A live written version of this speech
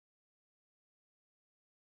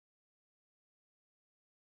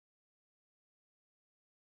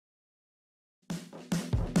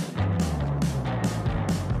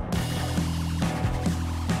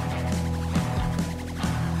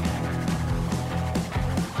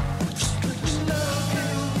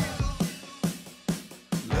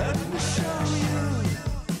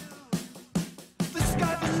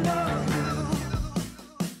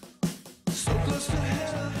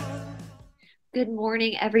Good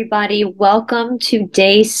morning, everybody. Welcome to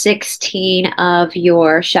day 16 of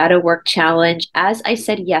your Shadow Work Challenge. As I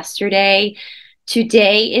said yesterday,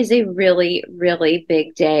 today is a really, really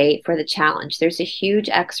big day for the challenge. There's a huge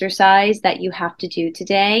exercise that you have to do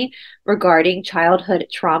today regarding childhood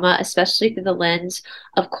trauma, especially through the lens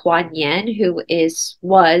of Kuan Yin, who is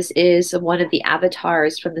one of the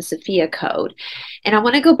avatars from the Sophia Code. And I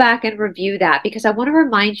want to go back and review that because I want to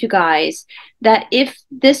remind you guys that if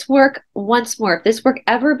this work, once more, if this work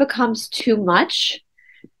ever becomes too much,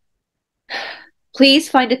 please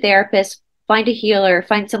find a therapist, find a healer,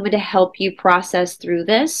 find someone to help you process through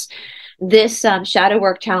this. This shadow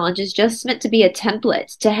work challenge is just meant to be a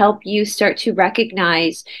template to help you start to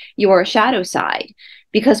recognize your shadow side.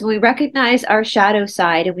 Because when we recognize our shadow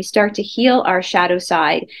side and we start to heal our shadow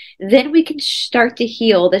side, then we can start to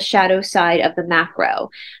heal the shadow side of the macro.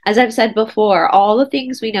 As I've said before, all the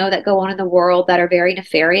things we know that go on in the world that are very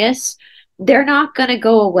nefarious, they're not going to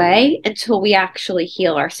go away until we actually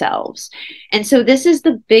heal ourselves. And so this is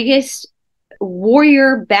the biggest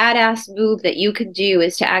warrior badass move that you can do,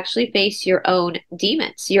 is to actually face your own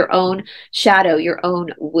demons, your own shadow, your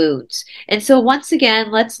own wounds. And so once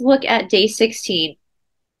again, let's look at day 16.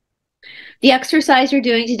 The exercise you're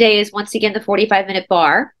doing today is once again the 45-minute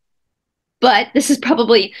bar, but this is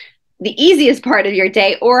probably the easiest part of your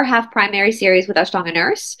day, or half primary series with Ashtanga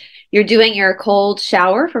Nurse. You're doing your cold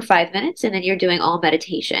shower for 5 minutes, and then you're doing all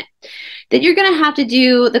meditation. Then you're going to have to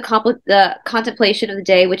do the contemplation of the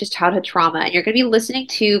day, which is childhood trauma, and you're going to be listening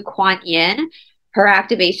to Kuan Yin, her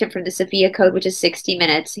activation from the Sophia Code, which is 60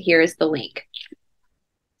 minutes. Here is the link.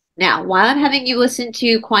 Now, why I'm having you listen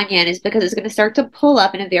to Kuan Yin is because it's going to start to pull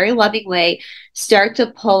up in a very loving way, start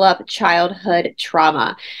to pull up childhood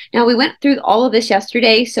trauma. Now, we went through all of this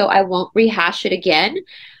yesterday, so I won't rehash it again.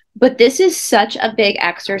 But this is such a big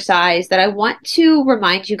exercise that I want to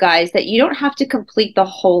remind you guys that you don't have to complete the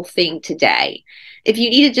whole thing today. If you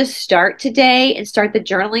need to just start today and start the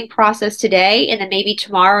journaling process today, and then maybe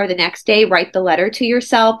tomorrow or the next day, write the letter to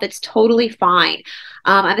yourself, that's totally fine.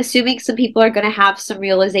 I'm assuming some people are going to have some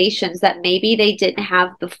realizations that maybe they didn't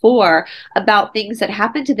have before about things that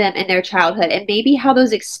happened to them in their childhood, and maybe how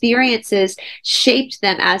those experiences shaped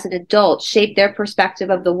them as an adult, shaped their perspective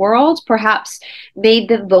of the world, perhaps made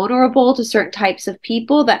them vulnerable to certain types of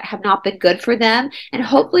people that have not been good for them. And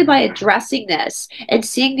hopefully by addressing this and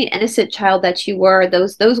seeing the innocent child that you were,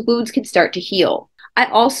 those wounds can start to heal. I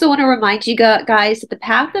also want to remind you guys that the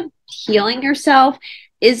path of healing yourself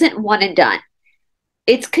isn't one and done.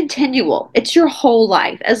 It's continual. It's your whole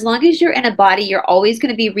life. As long as you're in a body, you're always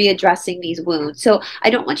going to be readdressing these wounds. So I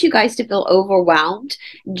don't want you guys to feel overwhelmed.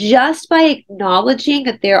 Just by acknowledging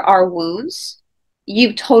that there are wounds,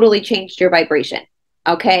 you've totally changed your vibration.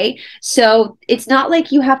 Okay? So it's not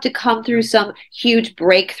like you have to come through some huge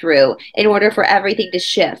breakthrough in order for everything to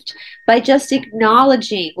shift. By just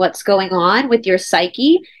acknowledging what's going on with your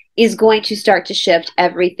psyche is going to start to shift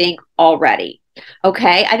everything already.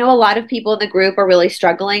 Okay, I know a lot of people in the group are really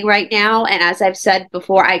struggling right now. And as I've said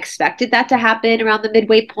before, I expected that to happen around the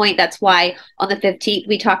midway point. That's why on the 15th,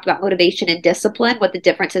 we talked about motivation and discipline, what the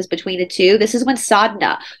difference is between the two. This is when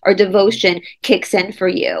sadhana or devotion kicks in for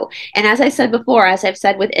you. And as I said before, as I've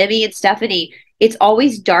said with Emmy and Stephanie, it's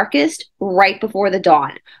always darkest right before the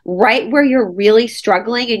dawn, right where you're really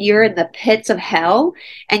struggling and you're in the pits of hell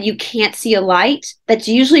and you can't see a light. That's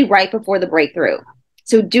usually right before the breakthrough.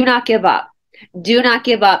 So do not give up. Do not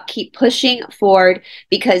give up. Keep pushing forward,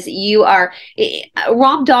 because you are,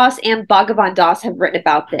 Ram Dass and Bhagavan Das have written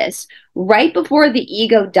about this. Right before the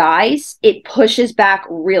ego dies, it pushes back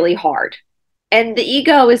really hard. And the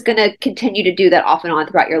ego is going to continue to do that off and on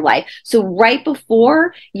throughout your life. So right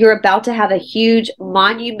before you're about to have a huge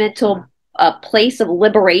monumental place of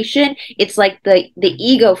liberation, it's like the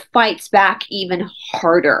ego fights back even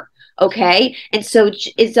harder. Okay? And so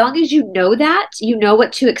as long as you know that, you know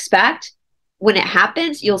what to expect. When it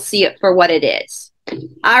happens, you'll see it for what it is.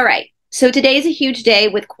 All right. So today is a huge day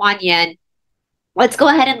with Kuan Yin. Let's go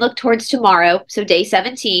ahead and look towards tomorrow. So day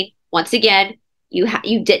 17, once again,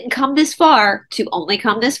 you didn't come this far to only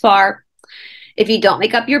come this far. If you don't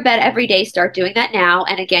make up your bed every day, start doing that now.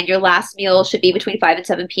 And again, your last meal should be between 5 and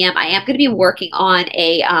 7 p.m. I am going to be working on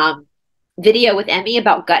a video with Emmy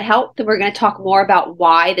about gut health, and we're going to talk more about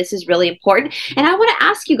why this is really important. And I want to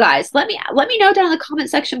ask you guys, let me know down in the comment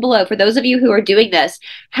section below, for those of you who are doing this,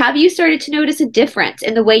 have you started to notice a difference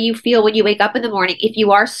in the way you feel when you wake up in the morning if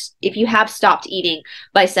you have stopped eating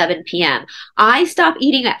by 7 p.m.? I stop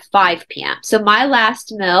eating at 5 p.m. So my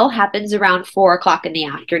last meal happens around 4 o'clock in the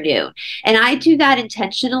afternoon. And I do that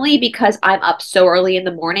intentionally because I'm up so early in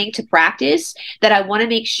the morning to practice that I want to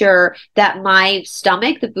make sure that my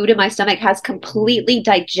stomach, the food in my stomach, has has completely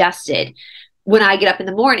digested when I get up in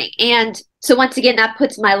the morning. And so once again, that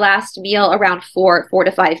puts my last meal around 4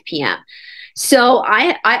 to 5 p.m. So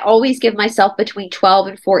I always give myself between 12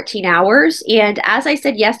 and 14 hours. And as I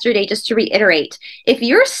said yesterday, just to reiterate, if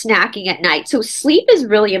you're snacking at night, so sleep is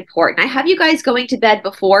really important. I have you guys going to bed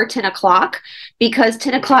before 10 o'clock because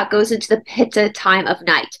 10 o'clock goes into the pitta time of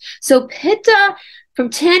night. So pitta from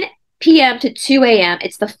 10 p.m. to 2 a.m.,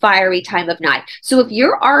 it's the fiery time of night. So if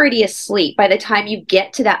you're already asleep by the time you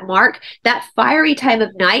get to that mark, that fiery time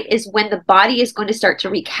of night is when the body is going to start to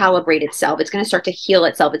recalibrate itself. It's going to start to heal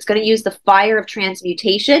itself. It's going to use the fire of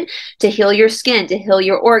transmutation to heal your skin, to heal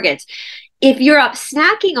your organs. If you're up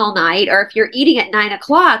snacking all night, or if you're eating at 9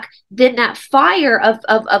 o'clock, then that fire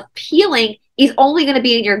of healing is only going to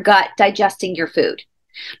be in your gut digesting your food.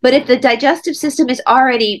 But if the digestive system is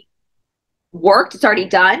already worked, it's already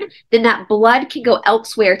done, then that blood can go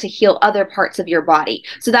elsewhere to heal other parts of your body.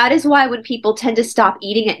 So that is why when people tend to stop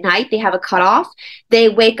eating at night, they have a cutoff. They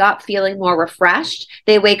wake up feeling more refreshed.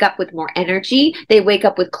 They wake up with more energy. They wake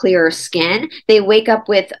up with clearer skin. They wake up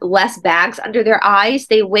with less bags under their eyes.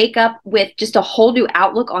 They wake up with just a whole new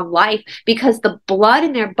outlook on life because the blood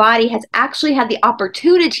in their body has actually had the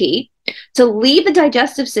opportunity to leave the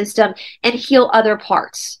digestive system and heal other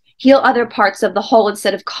parts. Heal other parts of the whole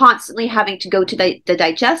instead of constantly having to go to the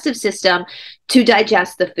digestive system to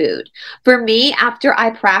digest the food. For me, after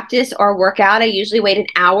I practice or work out, I usually wait an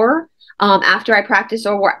hour after I practice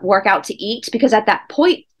or work out to eat, because at that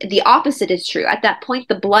point, the opposite is true. At that point,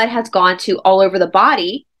 the blood has gone to all over the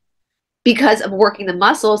body because of working the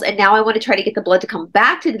muscles. And now I want to try to get the blood to come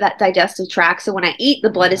back to that digestive tract. So when I eat,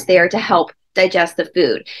 the blood is there to help digest the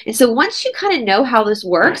food. And so once you kind of know how this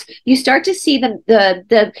works, you start to see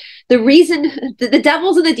the reason, the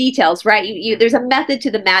devil's in the details, right? There's a method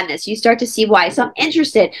to the madness. You start to see why. So I'm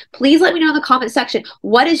interested. Please let me know in the comment section.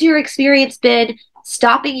 What has your experience been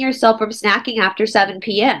stopping yourself from snacking after 7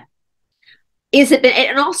 p.m.? Is it been,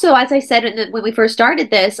 and also, as I said when we first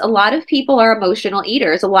started this, a lot of people are emotional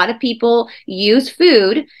eaters. A lot of people use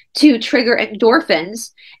food to trigger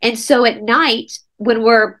endorphins. And so at night, when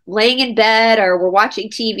we're laying in bed or we're watching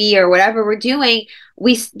TV or whatever we're doing,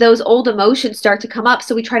 those old emotions start to come up.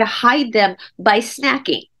 So we try to hide them by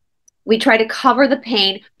snacking. We try to cover the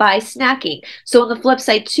pain by snacking. So on the flip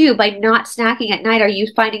side too, by not snacking at night, are you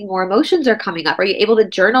finding more emotions are coming up? Are you able to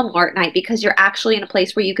journal more at night because you're actually in a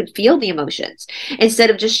place where you can feel the emotions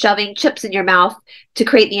instead of just shoving chips in your mouth to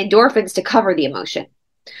create the endorphins to cover the emotion?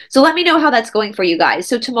 So let me know how that's going for you guys.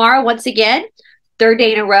 So tomorrow, once again, third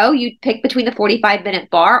day in a row, you pick between the 45-minute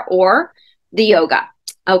bar or the yoga.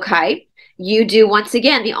 Okay. You do, once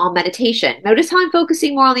again, the Om meditation. Notice how I'm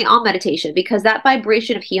focusing more on the Om meditation because that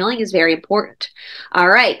vibration of healing is very important. All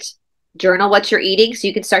right. Journal what you're eating so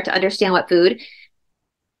you can start to understand what food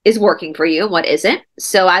is working for you and what isn't.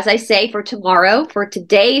 So as I say, for tomorrow, for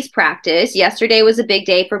today's practice, yesterday was a big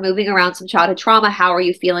day for moving around some childhood trauma. How are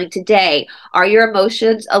you feeling today? Are your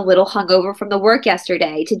emotions a little hungover from the work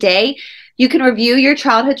yesterday? Today, you can review your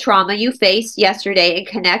childhood trauma you faced yesterday and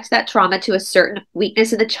connect that trauma to a certain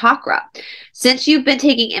weakness in the chakra. Since you've been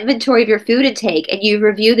taking inventory of your food intake and you've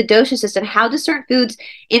reviewed the dosha system, how do certain foods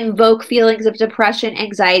invoke feelings of depression,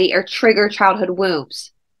 anxiety, or trigger childhood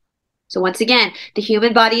wounds? So once again, the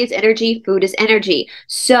human body is energy, food is energy.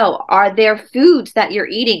 So are there foods that you're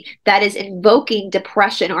eating that is invoking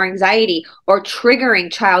depression or anxiety or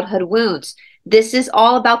triggering childhood wounds? This is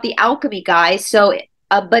all about the alchemy, guys. So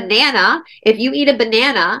a banana, if you eat a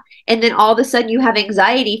banana and then all of a sudden you have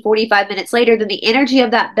anxiety 45 minutes later, then the energy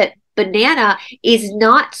of that banana is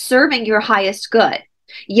not serving your highest good.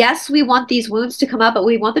 Yes, we want these wounds to come up, but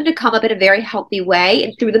we want them to come up in a very healthy way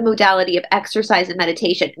and through the modality of exercise and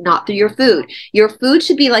meditation, not through your food. Your food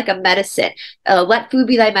should be like a medicine. Let food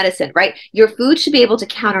be thy medicine, right? Your food should be able to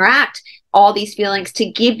counteract all these feelings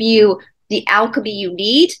to give you the alchemy you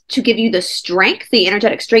need, to give you the strength, the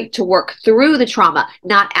energetic strength to work through the trauma,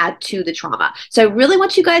 not add to the trauma. So I really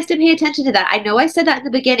want you guys to pay attention to that. I know I said that in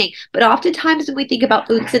the beginning, but oftentimes when we think about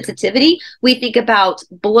food sensitivity, we think about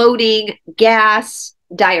bloating, gas,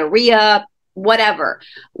 diarrhea, whatever.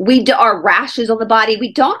 We are rashes on the body.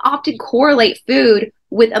 We don't often correlate food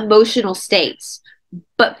with emotional states,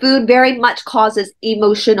 but food very much causes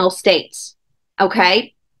emotional states.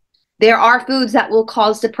 Okay? There are foods that will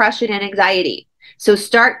cause depression and anxiety. So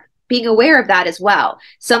start being aware of that as well.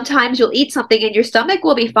 Sometimes you'll eat something and your stomach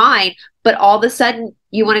will be fine, but all of a sudden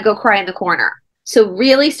you want to go cry in the corner. So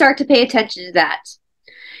really start to pay attention to that.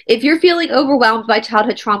 If you're feeling overwhelmed by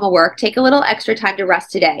childhood trauma work, take a little extra time to rest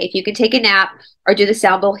today. If you can take a nap or do the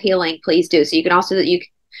sound bowl healing, please do. So you can also,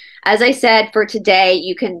 As I said, for today,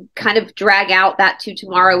 you can kind of drag out that to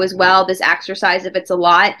tomorrow as well, this exercise if it's a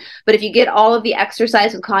lot. But if you get all of the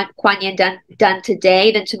exercise with Kuan Yin done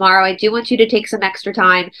today, then tomorrow I do want you to take some extra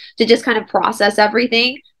time to just kind of process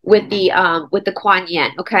everything with the Kuan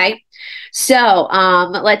Yin, okay? So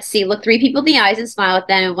let's see. Look 3 people in the eyes and smile at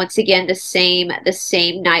them. And once again, the same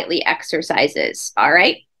nightly exercises. All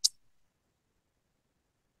right.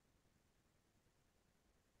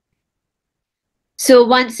 So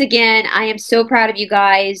once again, I am so proud of you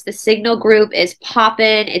guys. The Signal group is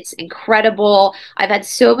popping. It's incredible. I've had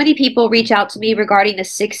so many people reach out to me regarding the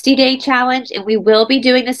 60-day challenge, and we will be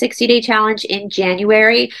doing the 60-day challenge in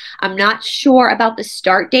January. I'm not sure about the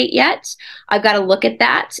start date yet. I've got to look at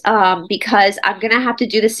that because I'm going to have to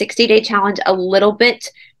do the 60-day challenge a little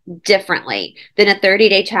bit differently than a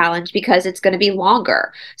 30-day challenge because it's going to be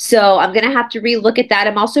longer. So I'm going to have to relook at that.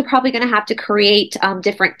 I'm also probably going to have to create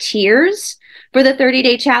different tiers for the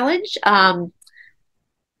 30-day challenge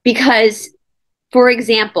because, for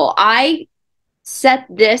example, I set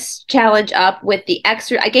this challenge up with the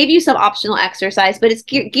I gave you some optional exercise, but it's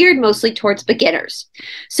geared mostly towards beginners.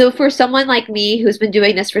 So for someone like me who's been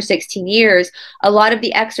doing this for 16 years, a lot of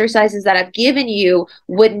the exercises that I've given you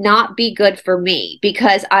would not be good for me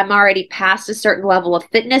because I'm already past a certain level of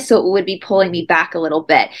fitness, so it would be pulling me back a little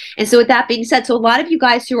bit. And so with that being said, so a lot of you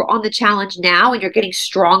guys who are on the challenge now and you're getting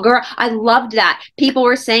stronger, I loved that. People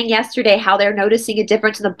were saying yesterday how they're noticing a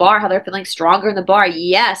difference in the bar, how they're feeling stronger in the bar.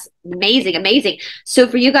 Yes, amazing, amazing. So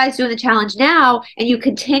for you guys doing the challenge now and you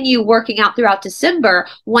continue working out throughout December,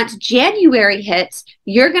 once January hits,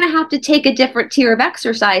 you're going to have to take a different tier of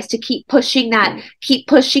exercise to keep pushing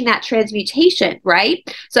that transmutation, right?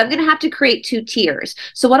 So I'm going to have to create 2 tiers.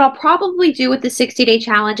 So what I'll probably do with the 60-day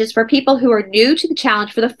challenge is for people who are new to the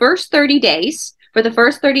challenge for the first 30 days, for the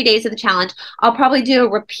first 30 days of the challenge, I'll probably do a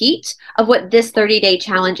repeat of what this 30-day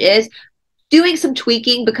challenge is, doing some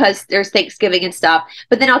tweaking because there's Thanksgiving and stuff.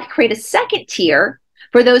 But then I'll create a second tier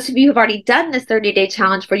for those of you who've already done this 30-day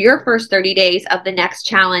challenge for your first 30 days of the next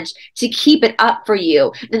challenge to keep it up for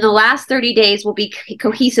you. And the last 30 days will be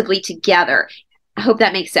cohesively together. I hope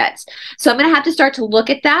that makes sense. So I'm going to have to start to look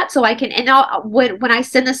at that so I can, and when I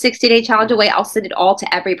send the 60-day challenge away, I'll send it all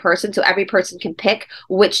to every person so every person can pick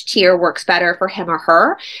which tier works better for him or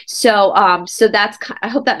her. So, so that's, I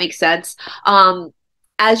hope that makes sense.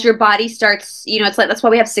 As your body starts, you know, it's like, that's why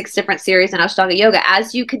we have 6 different series in Ashtanga Yoga.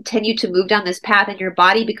 As you continue to move down this path and your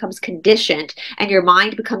body becomes conditioned and your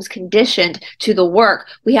mind becomes conditioned to the work,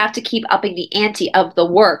 we have to keep upping the ante of the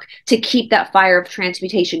work to keep that fire of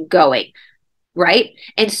transmutation going, right?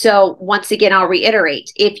 And so once again, I'll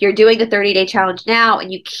reiterate, if you're doing the 30-day challenge now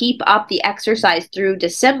and you keep up the exercise through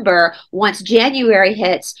December, once January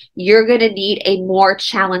hits, you're going to need a more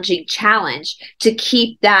challenging challenge to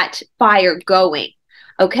keep that fire going.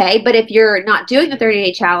 Okay, but if you're not doing the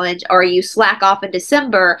 30-day challenge or you slack off in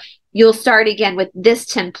December, you'll start again with this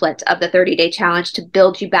template of the 30-day challenge to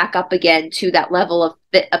build you back up again to that level of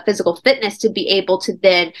physical fitness to be able to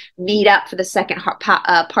then meet up for the second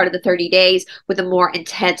part of the 30 days with a more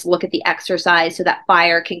intense look at the exercise so that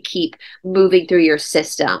fire can keep moving through your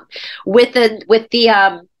system. With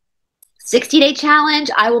the 60-day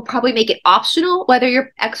challenge, I will probably make it optional whether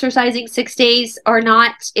you're exercising 6 days or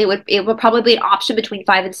not. It would probably be an option between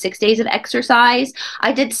 5 and 6 days of exercise.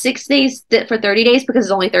 I did 6 days for 30 days because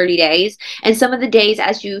it's only 30 days. And some of the days,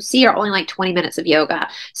 as you see, are only like 20 minutes of yoga.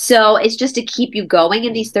 So it's just to keep you going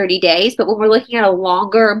in these 30 days. But when we're looking at a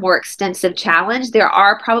longer, more extensive challenge, there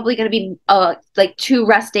are probably going to be like 2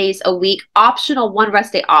 rest days a week, optional, 1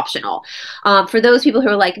 rest day optional. For those people who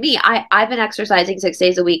are like me, I've been exercising 6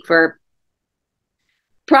 days a week for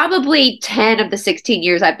probably 10 of the 16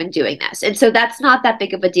 years I've been doing this. And so that's not that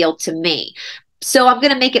big of a deal to me. So I'm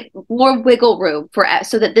going to make it more wiggle room for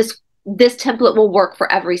so that this template will work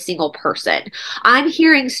for every single person. I'm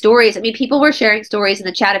hearing stories. I mean, people were sharing stories in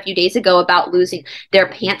the chat a few days ago about losing their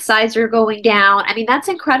pant size or going down. I mean, that's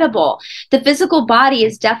incredible. The physical body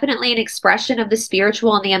is definitely an expression of the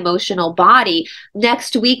spiritual and the emotional body.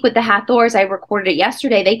 Next week with the Hathors, I recorded it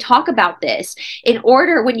yesterday, they talk about this.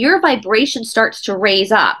 When your vibration starts to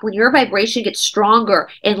raise up, when your vibration gets stronger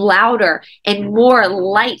and louder and more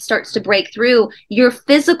light starts to break through, your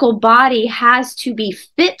physical body has to be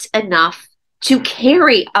fit enough to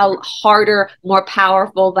carry a harder, more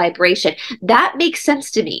powerful vibration. That makes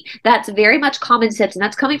sense to me. That's very much common sense, and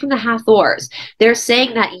that's coming from the Hathors. They're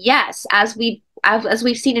saying that, yes, as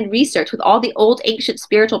we've seen in research with all the old ancient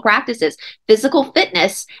spiritual practices, physical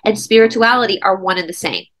fitness and spirituality are one and the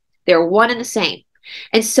same. They're one and the same.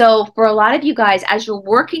 And so for a lot of you guys, as you're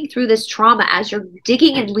working through this trauma, as you're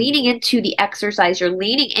digging and leaning into the exercise, you're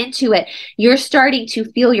leaning into it, you're starting to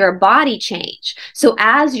feel your body change. So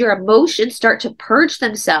as your emotions start to purge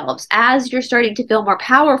themselves, as you're starting to feel more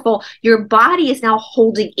powerful, your body is now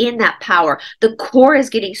holding in that power. The core is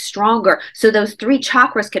getting stronger. So those three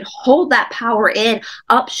chakras can hold that power in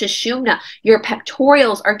up Sushumna. Your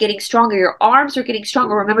pectorals are getting stronger. Your arms are getting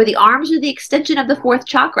stronger. Remember, the arms are the extension of the fourth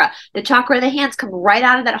chakra. The chakra of the hands come right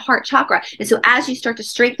out of that heart chakra. And so as you start to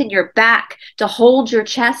strengthen your back to hold your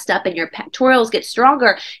chest up and your pectorals get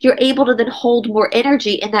stronger, you're able to then hold more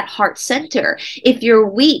energy in that heart center. If you're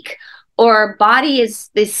weak, or body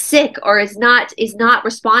is sick or is not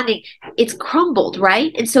responding, it's crumbled,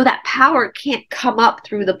 right? And so that power can't come up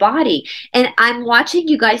through the body. And I'm watching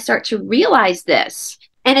you guys start to realize this.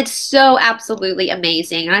 And it's so absolutely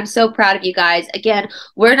amazing. And I'm so proud of you guys. Again,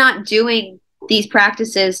 we're not doing these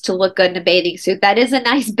practices to look good in a bathing suit. That is a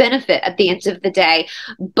nice benefit at the end of the day,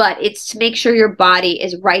 but it's to make sure your body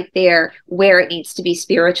is right there where it needs to be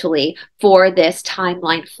spiritually for this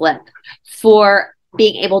timeline flip, for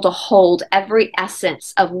being able to hold every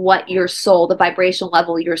essence of what your soul, the vibrational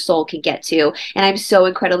level your soul can get to. And I'm so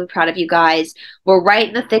incredibly proud of you guys. We're right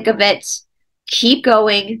in the thick of it. Keep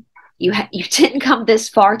going. You didn't come this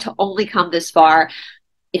far to only come this far.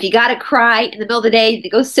 If you got to cry in the middle of the day, you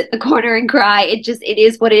go sit in the corner and cry. It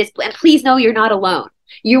is what it is. And please know you're not alone.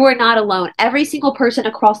 You are not alone. Every single person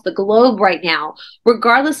across the globe right now,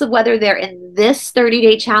 regardless of whether they're in this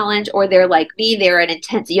 30-day challenge or they're like me, they're an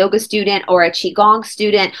intense yoga student or a Qigong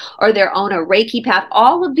student or they're on a Reiki path,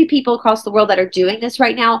 all of the people across the world that are doing this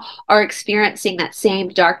right now are experiencing that same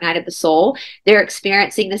dark night of the soul. They're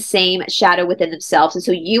experiencing the same shadow within themselves. And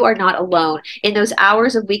so you are not alone. In those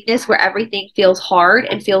hours of weakness where everything feels hard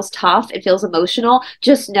and feels tough and feels emotional,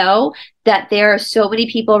 just know that there are so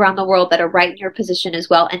many people around the world that are right in your position as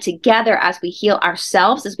well. And together, as we heal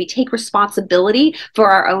ourselves, as we take responsibility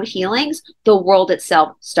for our own healings, the world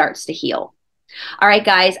itself starts to heal. All right,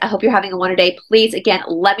 guys, I hope you're having a wonderful day. Please, again,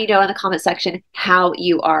 let me know in the comment section how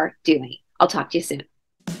you are doing. I'll talk to you soon.